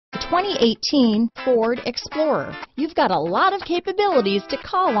2018 Ford Explorer. You've got a lot of capabilities to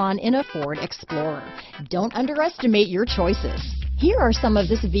call on in a Ford Explorer. Don't underestimate your choices. Here are some of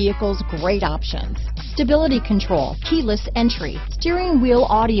this vehicle's great options: stability control, keyless entry, steering wheel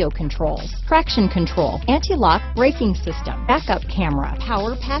audio controls, traction control, anti-lock braking system, backup camera,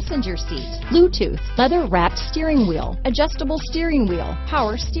 power passenger seat, Bluetooth, leather-wrapped steering wheel, adjustable steering wheel,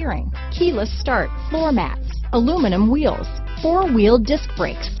 power steering, keyless start, floor mats, aluminum wheels, four-wheel disc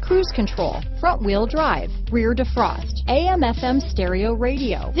brakes, cruise control, front-wheel drive, rear defrost, AM/FM stereo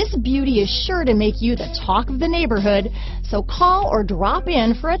radio. This beauty is sure to make you the talk of the neighborhood, so call or drop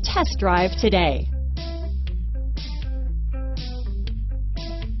in for a test drive today.